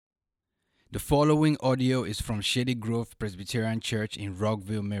The following audio is from Shady Grove Presbyterian Church in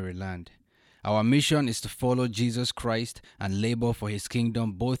Rockville, Maryland. Our mission is to follow Jesus Christ and labor for his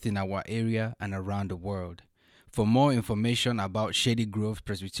kingdom both in our area and around the world. For more information about Shady Grove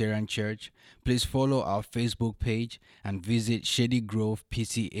Presbyterian Church, please follow our Facebook page and visit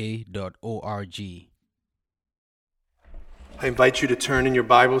shadygrovepca.org. I invite you to turn in your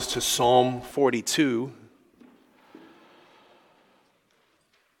Bibles to Psalm 42.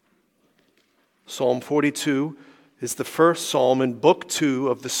 Psalm 42 is the first psalm in Book 2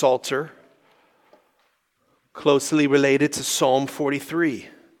 of the Psalter, closely related to Psalm 43.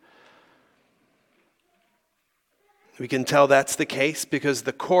 We can tell that's the case because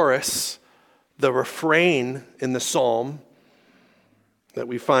the chorus, the refrain in the psalm that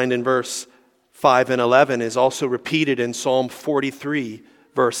we find in verse 5 and 11 is also repeated in Psalm 43,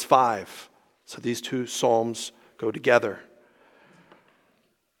 verse 5. So these two psalms go together.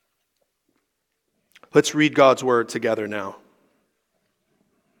 Let's read God's word together now.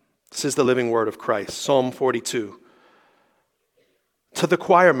 This is the living word of Christ. Psalm 42. To the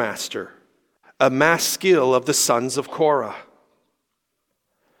choir master, a maskil of the sons of Korah.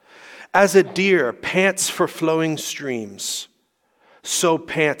 As a deer pants for flowing streams, so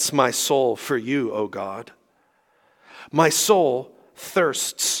pants my soul for you, O God. My soul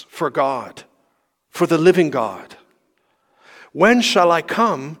thirsts for God, for the living God. When shall I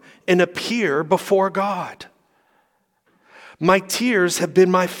come and appear before God? My tears have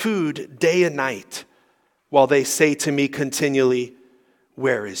been my food day and night, while they say to me continually,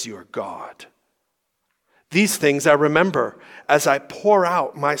 where is your God? These things I remember as I pour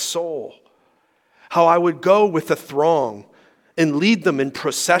out my soul, how I would go with the throng and lead them in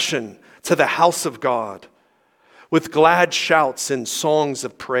procession to the house of God, with glad shouts and songs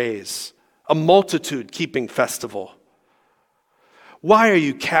of praise, a multitude keeping festival. Why are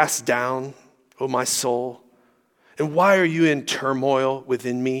you cast down, O my soul? And why are you in turmoil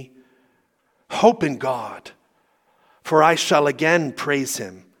within me? Hope in God, for I shall again praise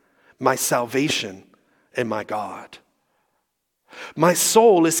him, my salvation and my God. My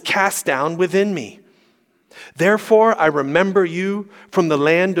soul is cast down within me. Therefore I remember you from the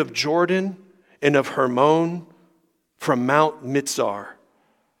land of Jordan and of Hermon, from Mount Mitzar.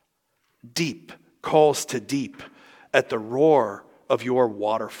 Deep calls to deep at the roar of your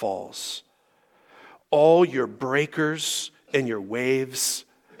waterfalls. All your breakers and your waves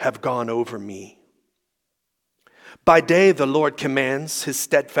have gone over me. By day the Lord commands his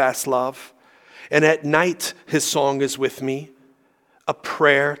steadfast love, and at night his song is with me, a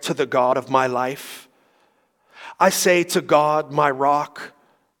prayer to the God of my life. I say to God, my rock,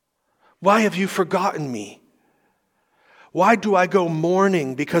 why have you forgotten me? Why do I go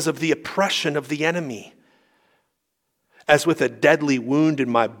mourning because of the oppression of the enemy? As with a deadly wound in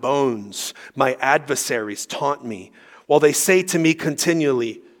my bones, my adversaries taunt me, while they say to me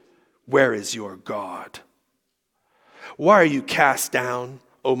continually, where is your God? Why are you cast down,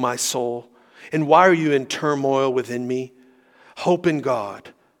 O my soul? And why are you in turmoil within me? Hope in God,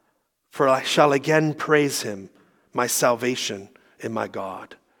 for I shall again praise him, my salvation and my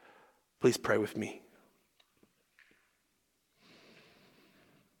God. Please pray with me.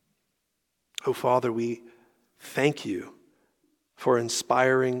 Oh, Father, we thank you for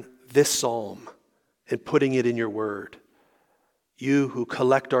inspiring this psalm and putting it in your word. You who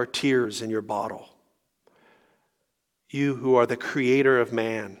collect our tears in your bottle. You who are the creator of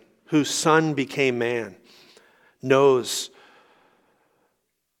man, whose son became man, knows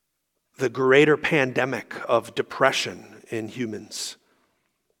the greater pandemic of depression in humans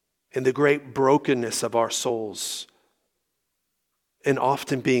and the great brokenness of our souls and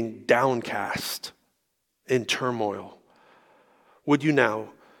often being downcast in turmoil. Would you now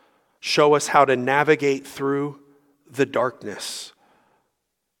show us how to navigate through the darkness?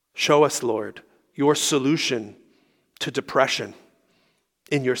 Show us, Lord, your solution to depression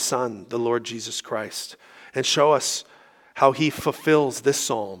in your Son, the Lord Jesus Christ. And show us how he fulfills this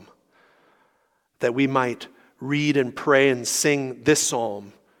psalm, that we might read and pray and sing this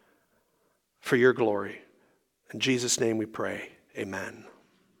psalm for your glory. In Jesus' name we pray. Amen.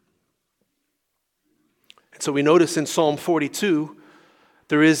 And so we notice in Psalm 42,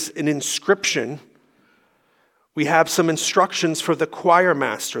 there is an inscription. We have some instructions for the choir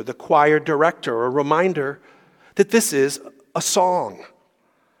master, the choir director, a reminder that this is a song.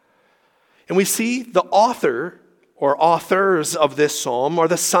 And we see the author or authors of this psalm are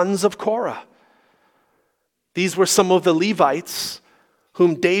the sons of Korah. These were some of the Levites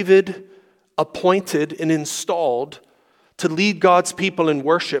whom David appointed and installed to lead God's people in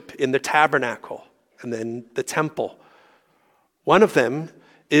worship in the tabernacle and then the temple. One of them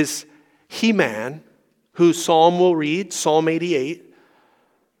is Heman, whose psalm we'll read, Psalm 88,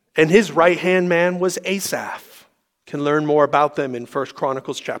 and his right-hand man was Asaph. You can learn more about them in 1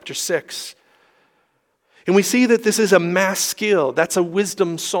 Chronicles chapter 6. And we see that this is a maskil, that's a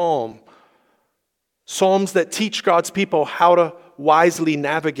wisdom psalm. Psalms that teach God's people how to wisely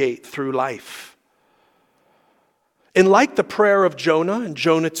navigate through life. And like the prayer of Jonah in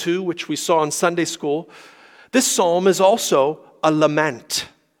Jonah 2, which we saw in Sunday school, this psalm is also a lament.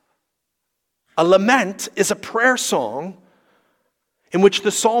 A lament is a prayer song in which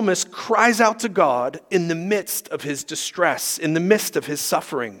the psalmist cries out to God in the midst of his distress, in the midst of his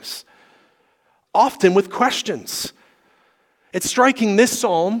sufferings, often with questions. It's striking this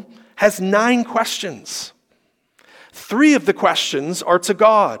psalm has 9 questions. 3 of the questions are to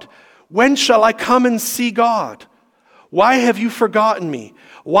God. When shall I come and see God? Why have you forgotten me?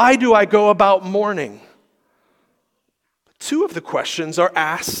 Why do I go about mourning? 2 of the questions are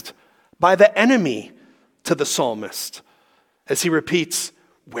asked by the enemy to the psalmist as he repeats,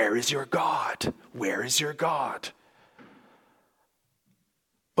 "Where is your God? Where is your God?"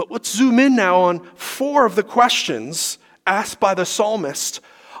 But let's zoom in now on 4 of the questions asked by the psalmist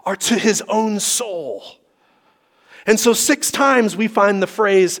are to his own soul. And so 6 times we find the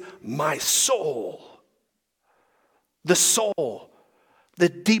phrase, "my soul." The soul, the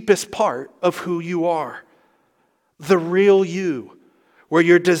deepest part of who you are. The real you, where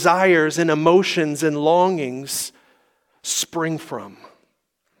your desires and emotions and longings spring from.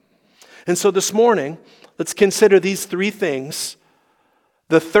 And so this morning, let's consider these 3 things: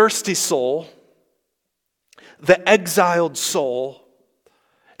 the thirsty soul, the exiled soul,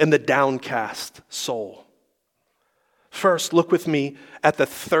 and the downcast soul. First, look with me at the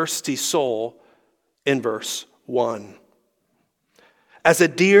thirsty soul in verse 1. As a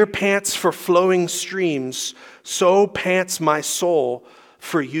deer pants for flowing streams, so pants my soul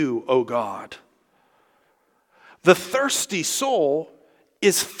for you, O God. The thirsty soul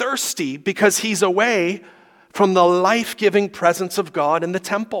is thirsty because he's away from the life-giving presence of God in the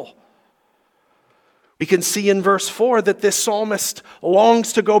temple. We can see in verse 4 that this psalmist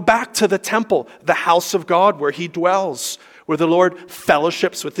longs to go back to the temple, the house of God where he dwells, where the Lord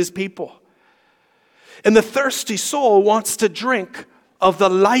fellowships with his people. And the thirsty soul wants to drink of the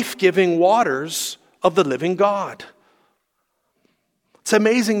life-giving waters of the living God. It's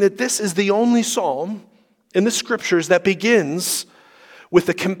amazing that this is the only psalm in the scriptures that begins with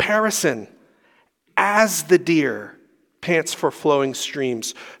a comparison. As the deer pants for flowing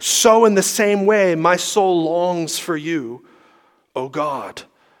streams, so in the same way my soul longs for you, O God.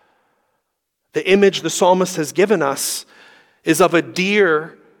 The image the psalmist has given us is of a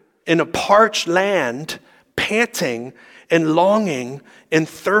deer in a parched land, panting and longing and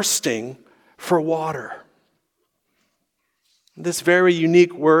thirsting for water. This very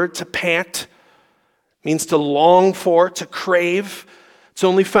unique word, to pant, means to long for, to crave. It's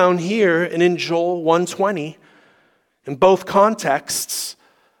only found here and in Joel 1:20. In both contexts,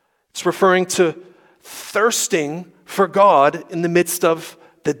 it's referring to thirsting for God in the midst of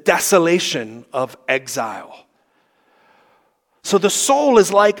the desolation of exile. So the soul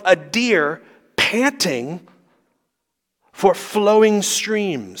is like a deer panting for flowing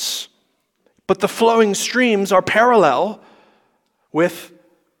streams. But the flowing streams are parallel with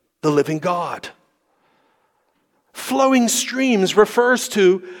the living God. Flowing streams refers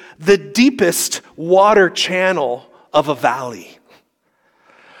to the deepest water channel of a valley.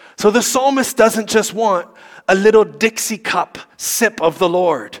 So the psalmist doesn't just want a little Dixie cup sip of the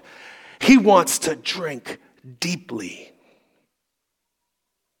Lord. He wants to drink deeply.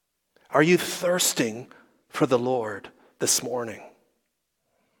 Are you thirsting for the Lord this morning?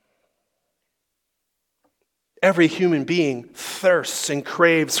 Every human being thirsts and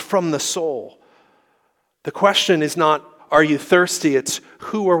craves from the soul. The question is not, are you thirsty? It's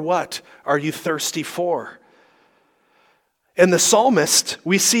who or what are you thirsty for? And the psalmist,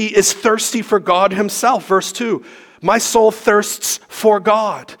 we see, is thirsty for God himself. Verse 2, my soul thirsts for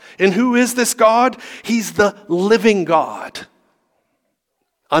God. And who is this God? He's the living God.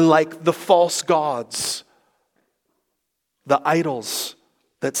 Unlike the false gods, the idols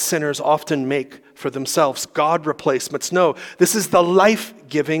that sinners often make for themselves, God replacements. No, this is the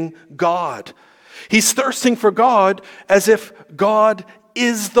life-giving God. He's thirsting for God as if God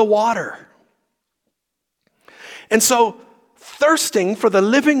is the water. And so, thirsting for the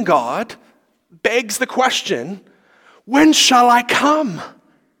living God begs the question, when shall I come?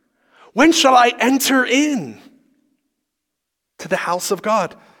 When shall I enter in to the house of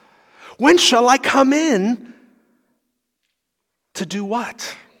God? When shall I come in to do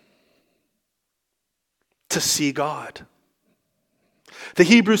what? To see God. The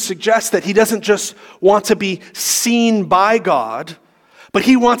Hebrew suggests that he doesn't just want to be seen by God, but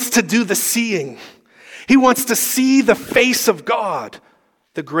he wants to do the seeing. He wants to see the face of God,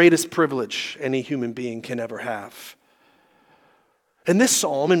 the greatest privilege any human being can ever have. And this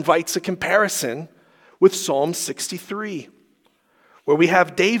psalm invites a comparison with Psalm 63, where we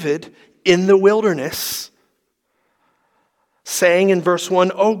have David in the wilderness saying in verse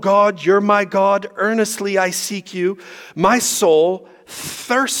 1, "O God, you're my God, earnestly I seek you. My soul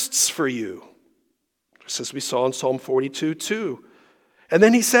thirsts for you," just as we saw in Psalm 42:2. And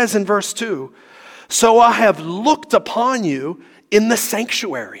then he says in verse 2, "So I have looked upon you in the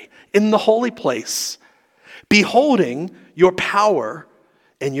sanctuary, in the holy place, beholding your power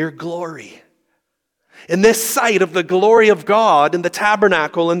and your glory." And this sight of the glory of God in the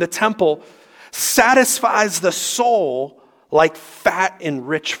tabernacle and the temple satisfies the soul like fat and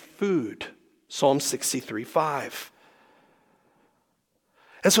rich food. Psalm 63:5.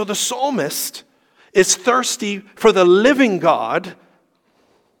 And so the psalmist is thirsty for the living God,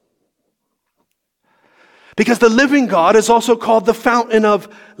 because the living God is also called the fountain of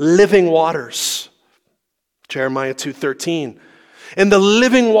living waters. Jeremiah 2:13. And the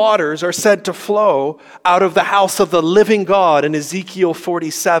living waters are said to flow out of the house of the living God in Ezekiel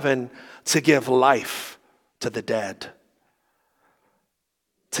 47 to give life to the dead,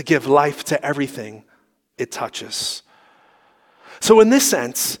 to give life to everything it touches. So in this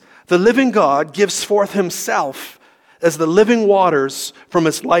sense, the living God gives forth himself as the living waters from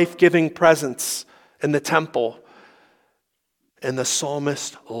his life-giving presence in the temple. And the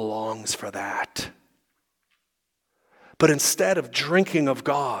psalmist longs for that. But instead of drinking of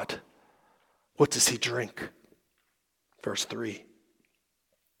God, what does he drink? Verse 3.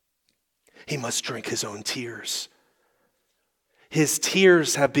 He must drink his own tears. His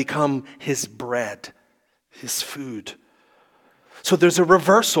tears have become his bread, his food. So there's a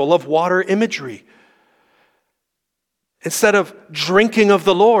reversal of water imagery. Instead of drinking of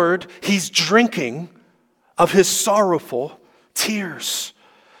the Lord, he's drinking of his sorrowful tears.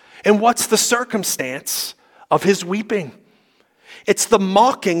 And what's the circumstance of his weeping? It's the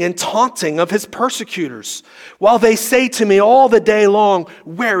mocking and taunting of his persecutors, while they say to me all the day long,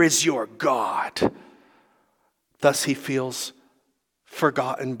 "Where is your God?" Thus he feels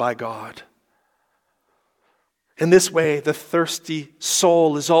forgotten by God. In this way, the thirsty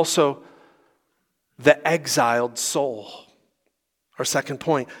soul is also the exiled soul. Our second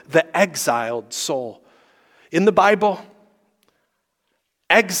point, the exiled soul. In the Bible,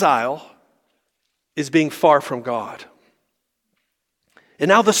 exile is being far from God. And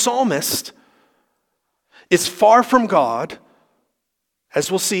now the psalmist is far from God, as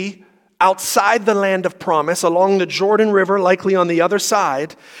we'll see, outside the land of promise, along the Jordan River, likely on the other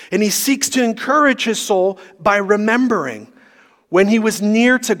side, and he seeks to encourage his soul by remembering when he was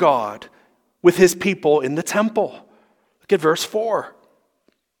near to God with his people in the temple. Look at verse 4.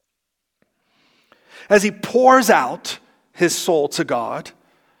 As he pours out his soul to God,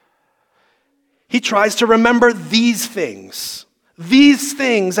 he tries to remember these things. These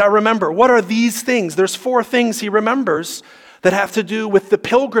things I remember. What are these things? There's 4 things he remembers that have to do with the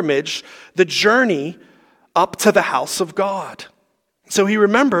pilgrimage, the journey up to the house of God. So he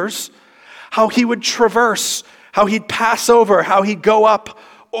remembers how he would traverse, how he'd pass over, how he'd go up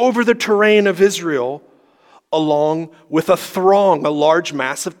over the terrain of Israel along with a throng, a large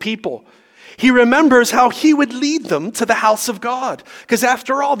mass of people. He remembers how he would lead them to the house of God. Because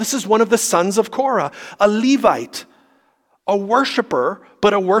after all, this is one of the sons of Korah, a Levite, a worshiper,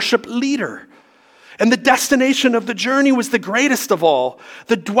 but a worship leader. And the destination of the journey was the greatest of all,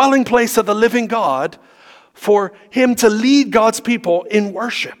 the dwelling place of the living God, for him to lead God's people in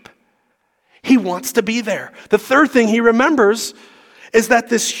worship. He wants to be there. The third thing he remembers is that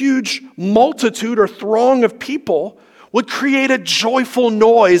this huge multitude or throng of people would create a joyful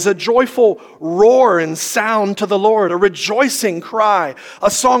noise, a joyful roar and sound to the Lord, a rejoicing cry,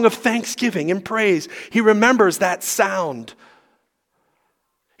 a song of thanksgiving and praise. He remembers that sound.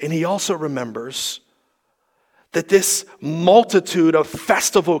 And he also remembers that this multitude of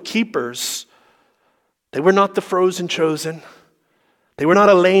festival keepers, they were not the frozen chosen. They were not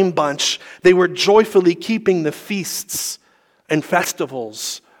a lame bunch. They were joyfully keeping the feasts and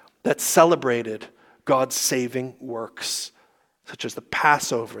festivals that celebrated God's saving works, such as the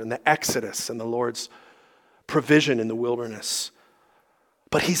Passover and the Exodus and the Lord's provision in the wilderness.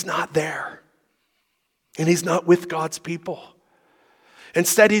 But he's not there. And he's not with God's people.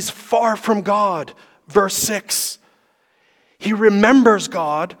 Instead, he's far from God. Verse 6, he remembers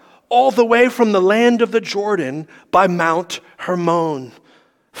God all the way from the land of the Jordan by Mount Hermon,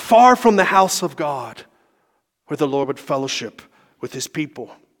 far from the house of God, where the Lord would fellowship with his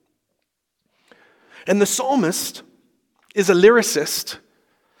people. And the psalmist is a lyricist,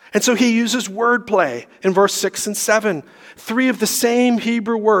 and so he uses wordplay in verse 6 and 7. 3 of the same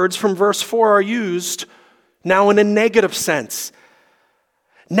Hebrew words from verse 4 are used now in a negative sense.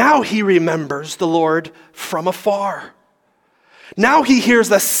 Now he remembers the Lord from afar. Now he hears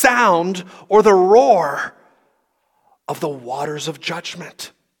the sound or the roar of the waters of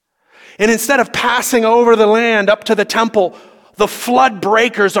judgment. And instead of passing over the land up to the temple, the flood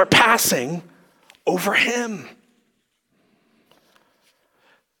breakers are passing over him.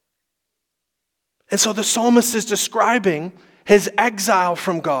 And so the psalmist is describing his exile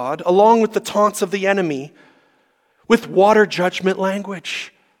from God, along with the taunts of the enemy, with water judgment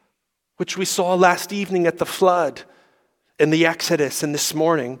language, which we saw last evening at the flood, in the Exodus, and this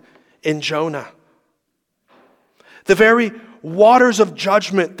morning in Jonah. The very waters of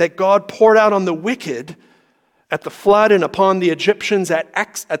judgment that God poured out on the wicked at the flood and upon the Egyptians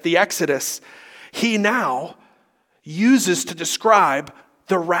at the Exodus, he now uses to describe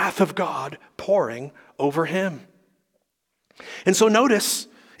the wrath of God pouring over him. And so notice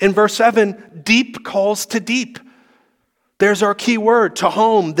in verse 7, deep calls to deep. There's our key word,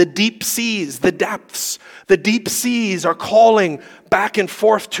 tahom, the deep seas, the depths. The deep seas are calling back and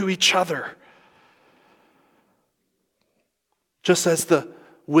forth to each other. Just as the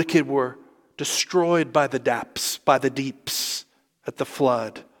wicked were destroyed by the depths, by the deeps at the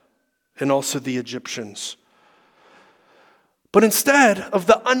flood, and also the Egyptians. But instead of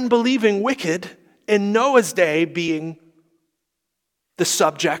the unbelieving wicked in Noah's day being the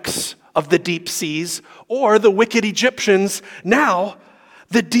subjects of the deep seas, or the wicked Egyptians, now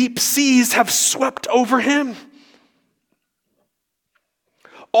the deep seas have swept over him.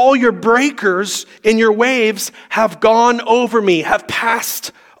 All your breakers in your waves have gone over me, have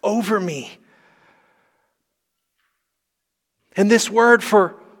passed over me. And this word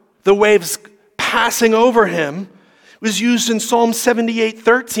for the waves passing over him was used in Psalm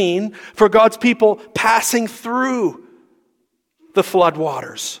 78:13 for God's people passing through the flood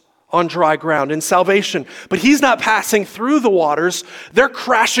waters on dry ground in salvation. But he's not passing through the waters, they're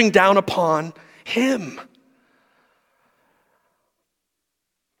crashing down upon him.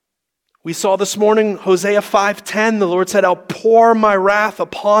 We saw this morning, Hosea 5:10, the Lord said, I'll pour my wrath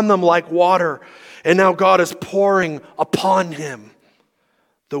upon them like water. And now God is pouring upon him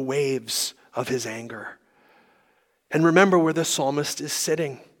the waves of his anger. And remember where the psalmist is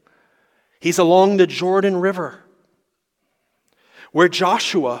sitting. He's along the Jordan River, where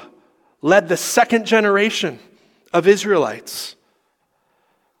Joshua led the second generation of Israelites.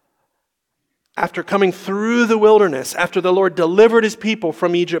 After coming through the wilderness, after the Lord delivered his people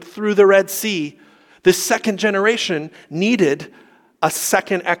from Egypt through the Red Sea, this second generation needed a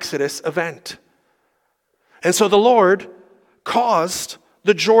second Exodus event. And so the Lord caused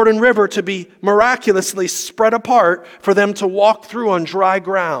the Jordan River to be miraculously spread apart for them to walk through on dry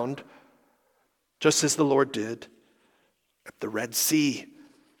ground, just as the Lord did at the Red Sea.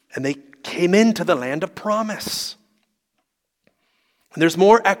 And they came into the land of promise. And there's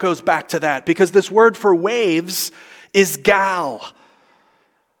more echoes back to that, because this word for waves is gal,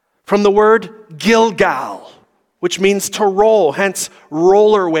 from the word Gilgal, which means to roll, hence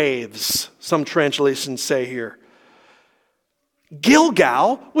roller waves, some translations say here.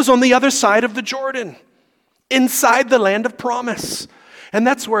 Gilgal was on the other side of the Jordan, inside the land of promise. And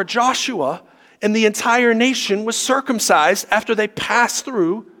that's where Joshua and the entire nation was circumcised after they passed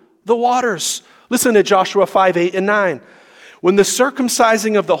through the waters. Listen to Joshua 5:8 and 9. When the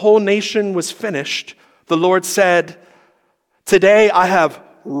circumcising of the whole nation was finished, the Lord said, today I have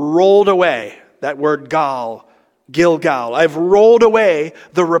rolled away, that word Gilgal, I've rolled away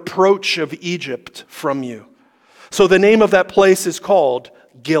the reproach of Egypt from you. So the name of that place is called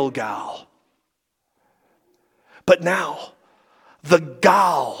Gilgal. But now, the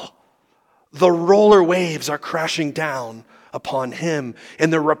roller waves are crashing down upon him,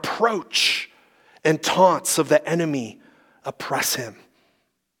 and the reproach and taunts of the enemy oppress him.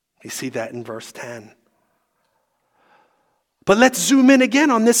 We see that in verse 10. But let's zoom in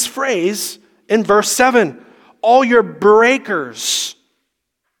again on this phrase in verse 7. All your breakers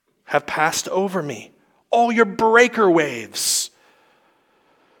have passed over me. All your breaker waves.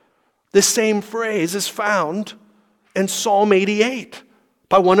 This same phrase is found in Psalm 88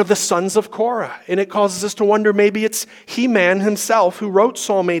 by one of the sons of Korah. And it causes us to wonder, maybe it's Heman himself who wrote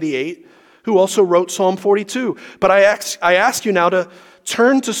Psalm 88, who also wrote Psalm 42. But I ask you now to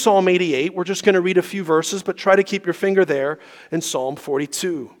turn to Psalm 88. We're just going to read a few verses, but try to keep your finger there in Psalm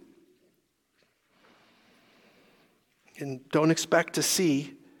 42. And don't expect to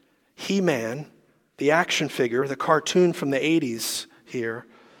see Heman, the action figure, the cartoon from the 80s here.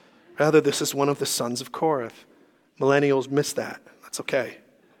 Rather, this is one of the sons of Korah. Millennials miss that. That's okay.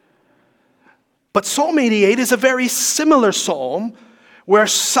 But Psalm 88 is a very similar psalm where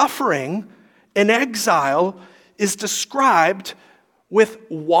suffering and exile is described with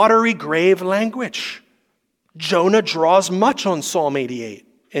watery grave language. Jonah draws much on Psalm 88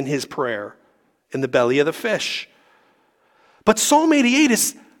 in his prayer in the belly of the fish. But Psalm 88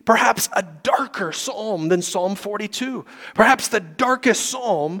 is perhaps a darker psalm than Psalm 42, perhaps the darkest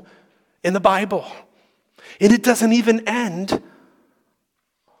psalm in the Bible. And it doesn't even end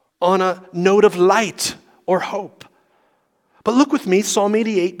on a note of light or hope. But look with me, Psalm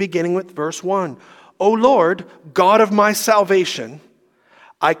 88, beginning with verse 1. O Lord, God of my salvation,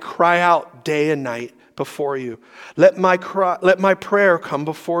 I cry out day and night before you. Let my prayer come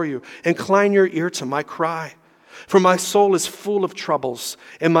before you. Incline your ear to my cry. For my soul is full of troubles,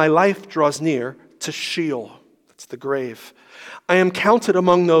 and my life draws near to Sheol. That's the grave. I am counted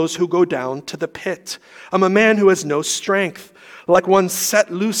among those who go down to the pit. I'm a man who has no strength, like one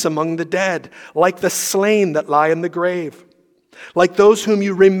set loose among the dead, like the slain that lie in the grave, like those whom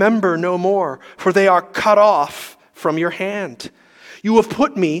you remember no more, for they are cut off from your hand. You have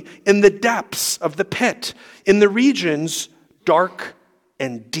put me in the depths of the pit, in the regions dark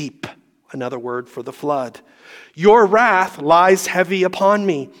and deep. Another word for the flood. Your wrath lies heavy upon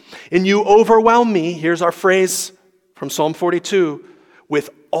me, and you overwhelm me, here's our phrase from Psalm 42, with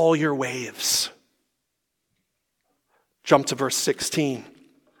all your waves. Jump to verse 16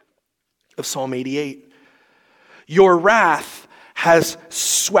 of Psalm 88. Your wrath has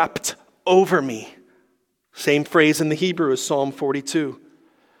swept over me. Same phrase in the Hebrew as Psalm 42.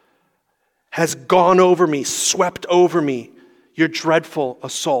 Has gone over me, swept over me. Your dreadful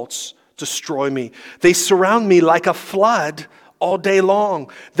assaults destroy me. They surround me like a flood all day long.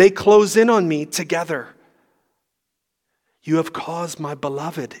 They close in on me together. You have caused my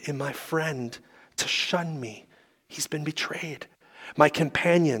beloved and my friend to shun me. He's been betrayed. My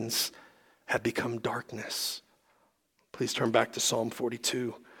companions have become darkness. Please turn back to Psalm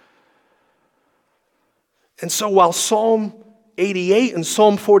 42. And so while Psalm 88 and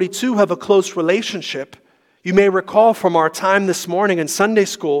Psalm 42 have a close relationship, you may recall from our time this morning in Sunday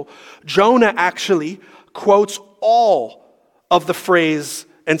school, Jonah actually quotes all of the phrase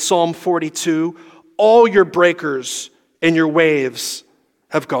in Psalm 42, all your breakers and your waves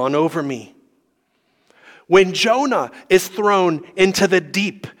have gone over me. When Jonah is thrown into the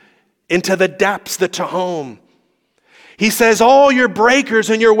deep, into the depths, the Tehom, he says, all your breakers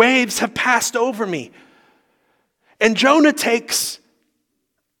and your waves have passed over me. And Jonah takes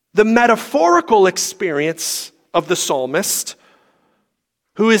the metaphorical experience of the psalmist,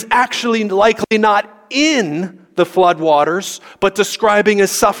 who is actually likely not in the floodwaters, but describing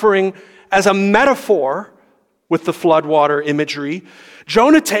his suffering as a metaphor with the floodwater imagery.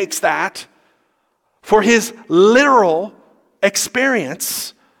 Jonah takes that for his literal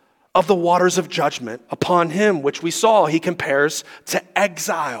experience of the waters of judgment upon him, which we saw he compares to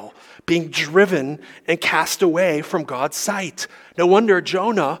exile, being driven and cast away from God's sight. No wonder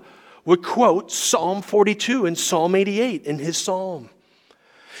Jonah would quote Psalm 42 and Psalm 88 in his psalm.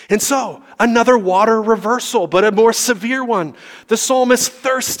 And so, another water reversal, but a more severe one. The psalmist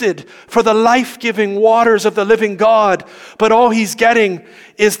thirsted for the life-giving waters of the living God, but all he's getting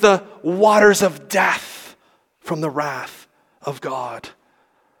is the waters of death from the wrath of God.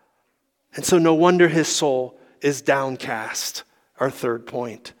 And so no wonder his soul is downcast, our third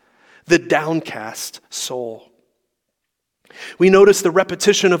point. The downcast soul. We notice the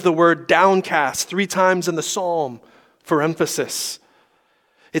repetition of the word downcast 3 times in the psalm for emphasis.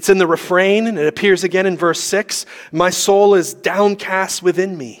 It's in the refrain, and it appears again in verse 6. My soul is downcast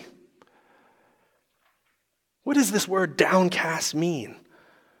within me. What does this word downcast mean?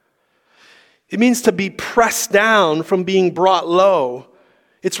 It means to be pressed down from being brought low.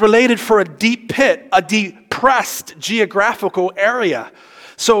 It's related for a deep pit, a depressed geographical area.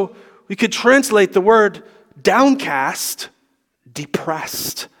 So we could translate the word downcast,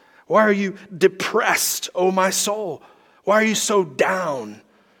 depressed. Why are you depressed, O my soul? Why are you so down?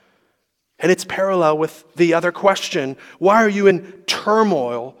 And it's parallel with the other question. Why are you in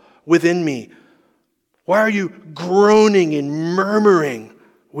turmoil within me? Why are you groaning and murmuring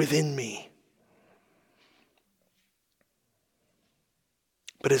within me?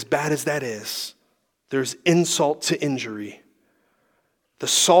 But as bad as that is, there's insult to injury. The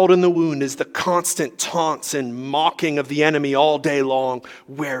salt in the wound is the constant taunts and mocking of the enemy all day long.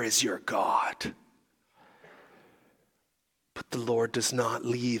 Where is your God? But the Lord does not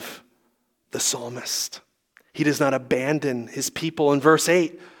leave the psalmist. He does not abandon his people. In verse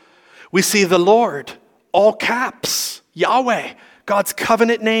 8, We see the Lord, all caps, Yahweh, God's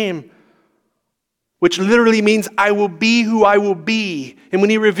covenant name, which literally means I will be who I will be. And when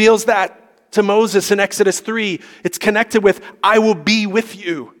he reveals that to Moses in Exodus 3, it's connected with I will be with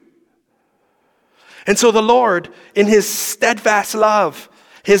you. And so the Lord, in his steadfast love,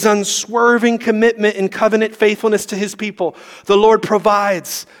 his unswerving commitment and covenant faithfulness to his people, the Lord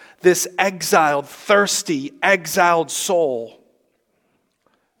provides this exiled, thirsty, exiled soul,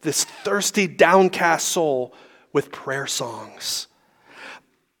 this thirsty, downcast soul with prayer songs.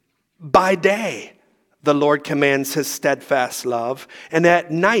 By day, the Lord commands his steadfast love, and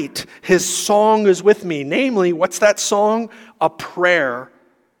at night, his song is with me. Namely, what's that song? A prayer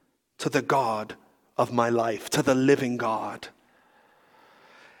to the God of my life, to the living God.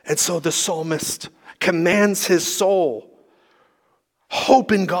 And so the psalmist commands his soul,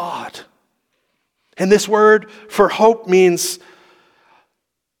 hope in God. And this word for hope means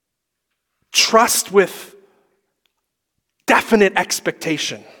trust with definite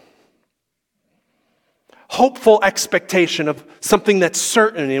expectation. Hopeful expectation of something that's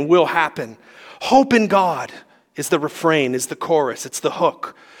certain and will happen. Hope in God is the refrain, is the chorus, it's the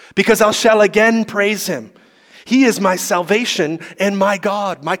hook. Because I shall again praise him. He is my salvation and my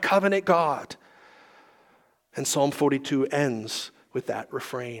God, my covenant God. And Psalm 42 ends with that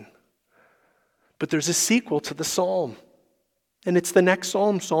refrain. But there's a sequel to the psalm. And it's the next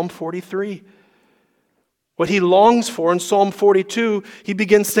psalm, Psalm 43. What he longs for in Psalm 42, he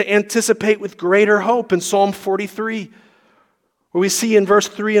begins to anticipate with greater hope in Psalm 43. Where we see in verse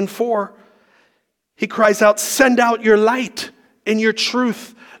 3 and 4, he cries out, send out your light and your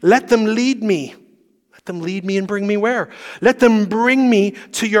truth. Let them lead me. Let them lead me and bring me where? Let them bring me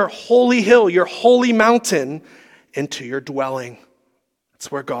to your holy hill, your holy mountain, and to your dwelling.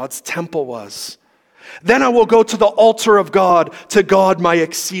 That's where God's temple was. Then I will go to the altar of God, to God my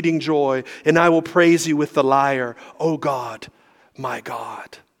exceeding joy, and I will praise you with the lyre, O God, my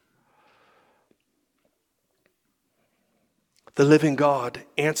God. The living God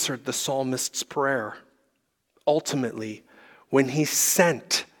answered the psalmist's prayer, ultimately, when he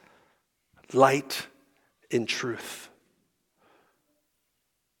sent light in truth,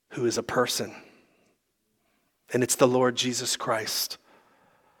 who is a person. And it's the Lord Jesus Christ.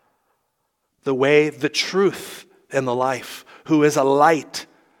 The way, the truth, and the life, who is a light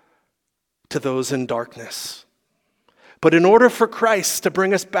to those in darkness. But in order for Christ to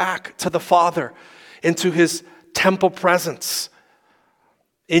bring us back to the Father, into his temple presence,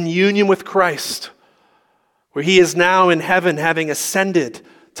 in union with Christ, where he is now in heaven, having ascended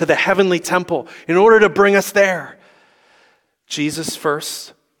to the heavenly temple, in order to bring us there, Jesus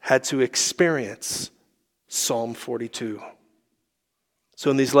first had to experience Psalm 42. So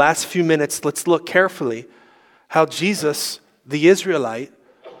in these last few minutes, let's look carefully how Jesus, the Israelite,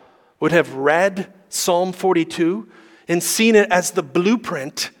 would have read Psalm 42 and seen it as the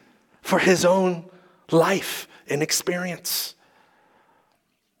blueprint for his own life and experience.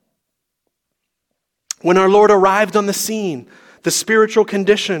 When our Lord arrived on the scene, the spiritual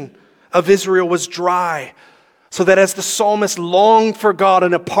condition of Israel was dry, so that as the psalmist longed for God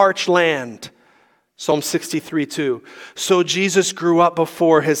in a parched land, Psalm 63:2, so Jesus grew up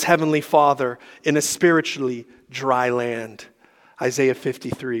before his heavenly Father in a spiritually dry land. Isaiah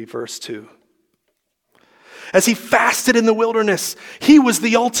 53, verse 2. As he fasted in the wilderness, he was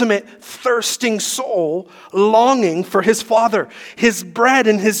the ultimate thirsting soul longing for his Father. His bread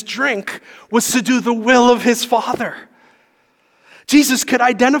and his drink was to do the will of his Father. Jesus could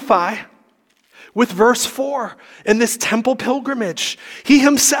identify with verse 4 in this temple pilgrimage. He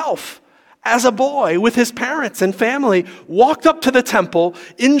himself, as a boy with his parents and family, walked up to the temple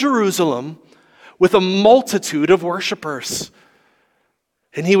in Jerusalem with a multitude of worshipers.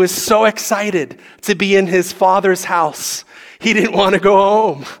 And he was so excited to be in his Father's house. He didn't want to go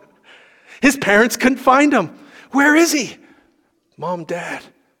home. His parents couldn't find him. Where is he? Mom, Dad,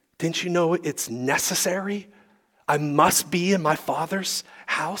 didn't you know it's necessary? I must be in my Father's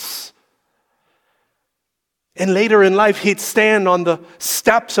house. And later in life, he'd stand on the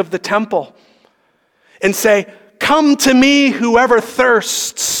steps of the temple and say, "Come to me, whoever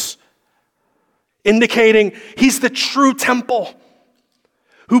thirsts," indicating he's the true temple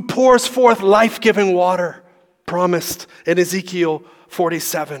who pours forth life-giving water, promised in Ezekiel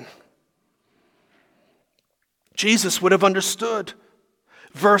 47. Jesus would have understood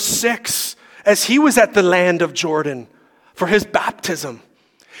verse 6 as he was at the land of Jordan for his baptism.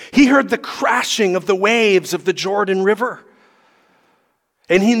 He heard the crashing of the waves of the Jordan River,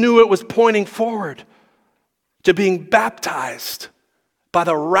 and he knew it was pointing forward to being baptized by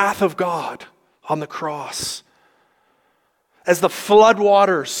the wrath of God on the cross. As the flood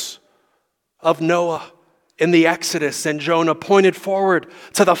waters of Noah in the Exodus and Jonah pointed forward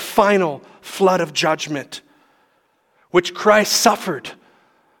to the final flood of judgment, which Christ suffered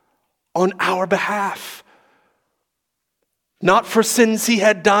on our behalf. Not for sins he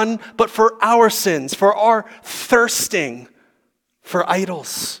had done, but for our sins, for our thirsting for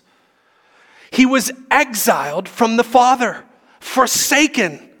idols. He was exiled from the Father,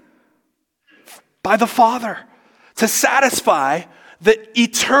 forsaken by the Father, to satisfy the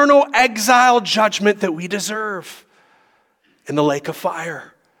eternal exile judgment that we deserve in the lake of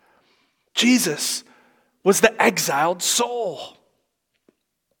fire. Jesus was the exiled soul.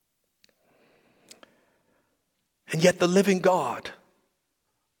 And yet the living God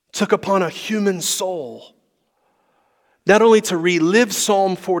took upon a human soul, not only to relive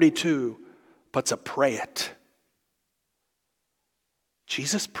Psalm 42, but to pray it.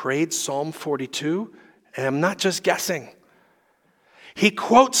 Jesus prayed Psalm 42, and I'm not just guessing. He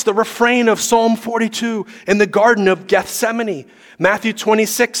quotes the refrain of Psalm 42 in the Garden of Gethsemane, Matthew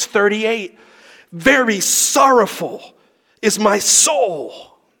 26:38. Very sorrowful is my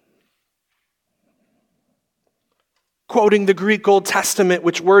soul. Quoting the Greek Old Testament,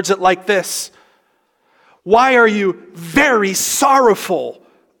 which words it like this: why are you very sorrowful,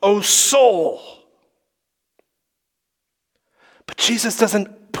 O soul? But Jesus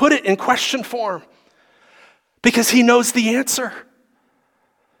doesn't put it in question form because he knows the answer.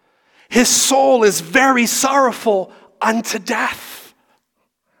 His soul is very sorrowful unto death.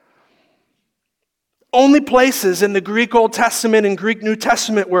 Only places in the Greek Old Testament and Greek New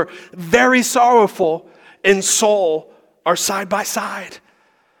Testament where very sorrowful and soul are side by side.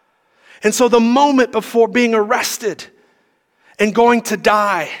 And so the moment before being arrested and going to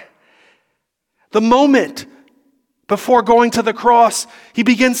die, the moment before going to the cross, he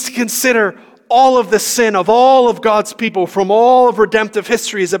begins to consider all of the sin of all of God's people from all of redemptive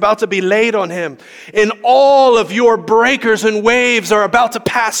history is about to be laid on him. And all of your breakers and waves are about to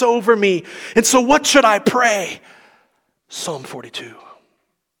pass over me. And so what should I pray? Psalm 42.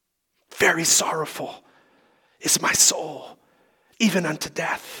 Very sorrowful is my soul, even unto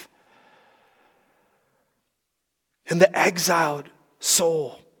death. And the exiled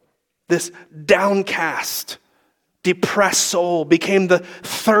soul, this downcast, depressed soul, became the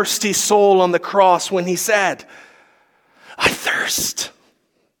thirsty soul on the cross when he said, I thirst.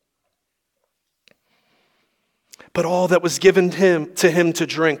 But all that was given to him to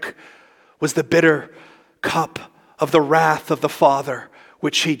drink was the bitter cup of the wrath of the Father,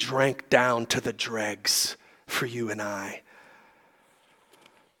 which he drank down to the dregs for you and I,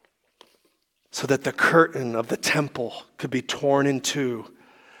 so that the curtain of the temple could be torn in two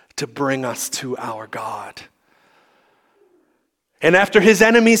to bring us to our God. And after his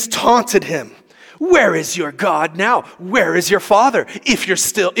enemies taunted him, where is your God now? Where is your Father?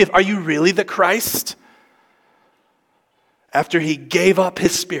 Are you really the Christ? After he gave up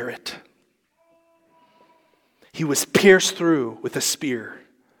his spirit, he was pierced through with a spear,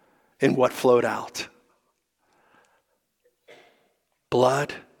 and what flowed out?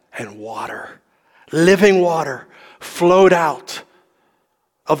 Blood and water, living water flowed out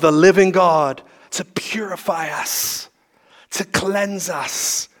of the living God to purify us, to cleanse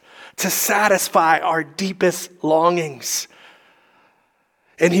us, to satisfy our deepest longings.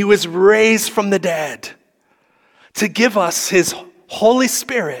 And he was raised from the dead to give us his Holy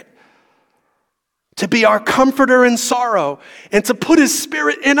Spirit, to be our comforter in sorrow, and to put his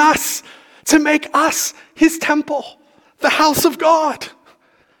Spirit in us, to make us his temple, the house of God,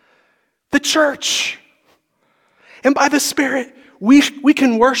 the church. And by the Spirit, we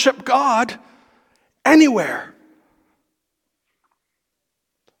can worship God anywhere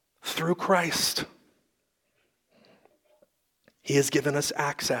through Christ. He has given us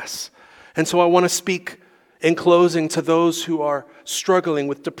access. And so I want to speak in closing to those who are struggling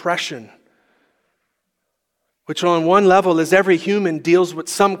with depression, which on one level is every human deals with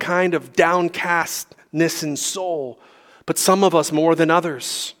some kind of downcastness in soul, but some of us more than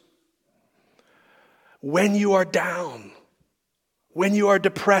others. When you are down, when you are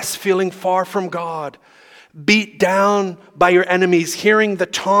depressed, feeling far from God, beat down by your enemies, hearing the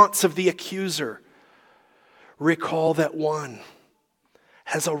taunts of the accuser, recall that one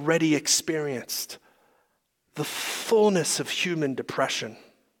has already experienced the fullness of human depression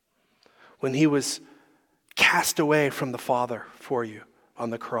when he was cast away from the Father for you on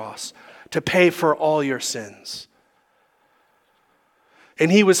the cross to pay for all your sins.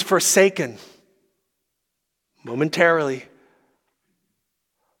 And he was forsaken momentarily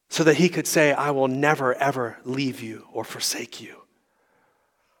so that he could say, I will never, ever leave you or forsake you.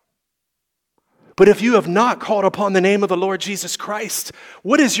 But if you have not called upon the name of the Lord Jesus Christ,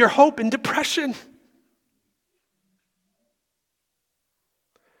 what is your hope in depression?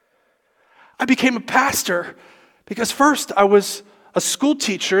 I became a pastor because first I was a school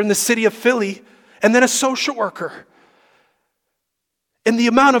teacher in the city of Philly and then a social worker. And the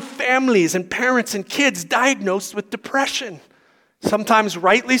amount of families and parents and kids diagnosed with depression, sometimes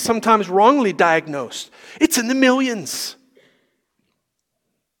rightly, sometimes wrongly diagnosed, it's in the millions.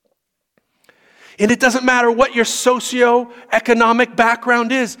 And it doesn't matter what your socioeconomic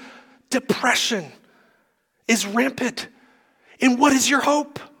background is, depression is rampant. And what is your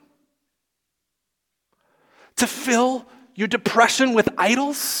hope? To fill your depression with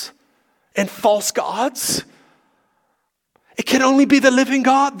idols and false gods? It can only be the living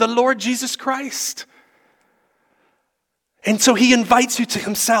God, the Lord Jesus Christ. And so he invites you to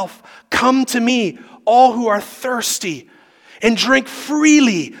himself. Come to me, all who are thirsty, and drink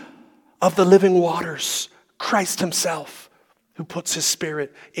freely of the living waters. Christ himself, who puts his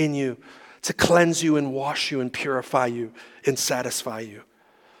Spirit in you to cleanse you and wash you and purify you and satisfy you.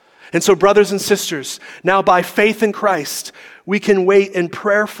 And so, brothers and sisters, now by faith in Christ, we can wait in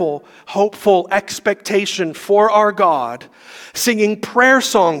prayerful, hopeful expectation for our God, singing prayer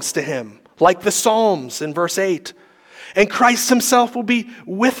songs to him, like the Psalms in verse 8. And Christ himself will be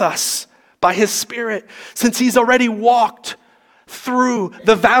with us by his Spirit, since he's already walked through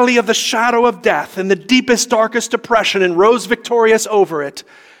the valley of the shadow of death and the deepest, darkest depression and rose victorious over it.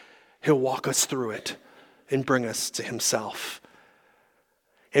 He'll walk us through it and bring us to himself.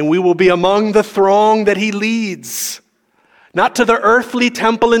 And we will be among the throng that he leads, not to the earthly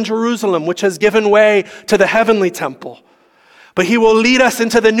temple in Jerusalem, which has given way to the heavenly temple, but he will lead us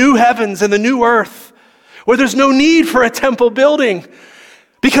into the new heavens and the new earth, where there's no need for a temple building,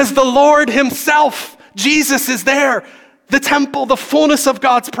 because the Lord himself, Jesus, is there, the temple, the fullness of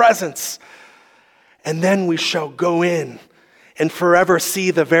God's presence. And then we shall go in and forever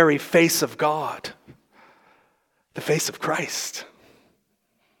see the very face of God, the face of Christ.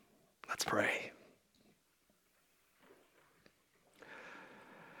 Let's pray.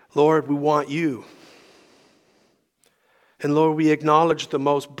 Lord, we want you. And Lord, we acknowledge the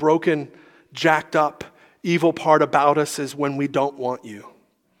most broken, jacked up, evil part about us is when we don't want you.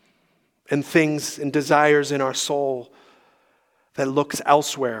 And things and desires in our soul that looks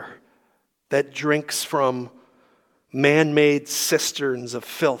elsewhere, that drinks from man-made cisterns of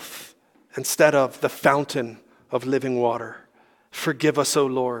filth instead of the fountain of living water. Forgive us, O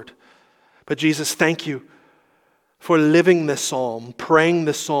Lord. But Jesus, thank you for living this psalm, praying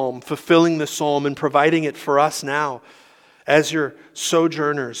this psalm, fulfilling this psalm, and providing it for us now as your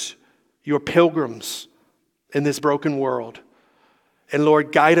sojourners, your pilgrims in this broken world. And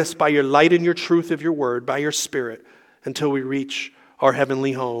Lord, guide us by your light and your truth of your word, by your Spirit, until we reach our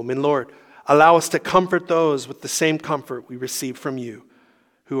heavenly home. And Lord, allow us to comfort those with the same comfort we receive from you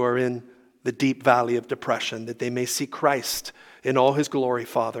who are in the deep valley of depression, that they may see Christ in all his glory,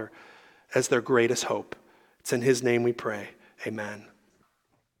 Father, as their greatest hope. It's in his name we pray. Amen.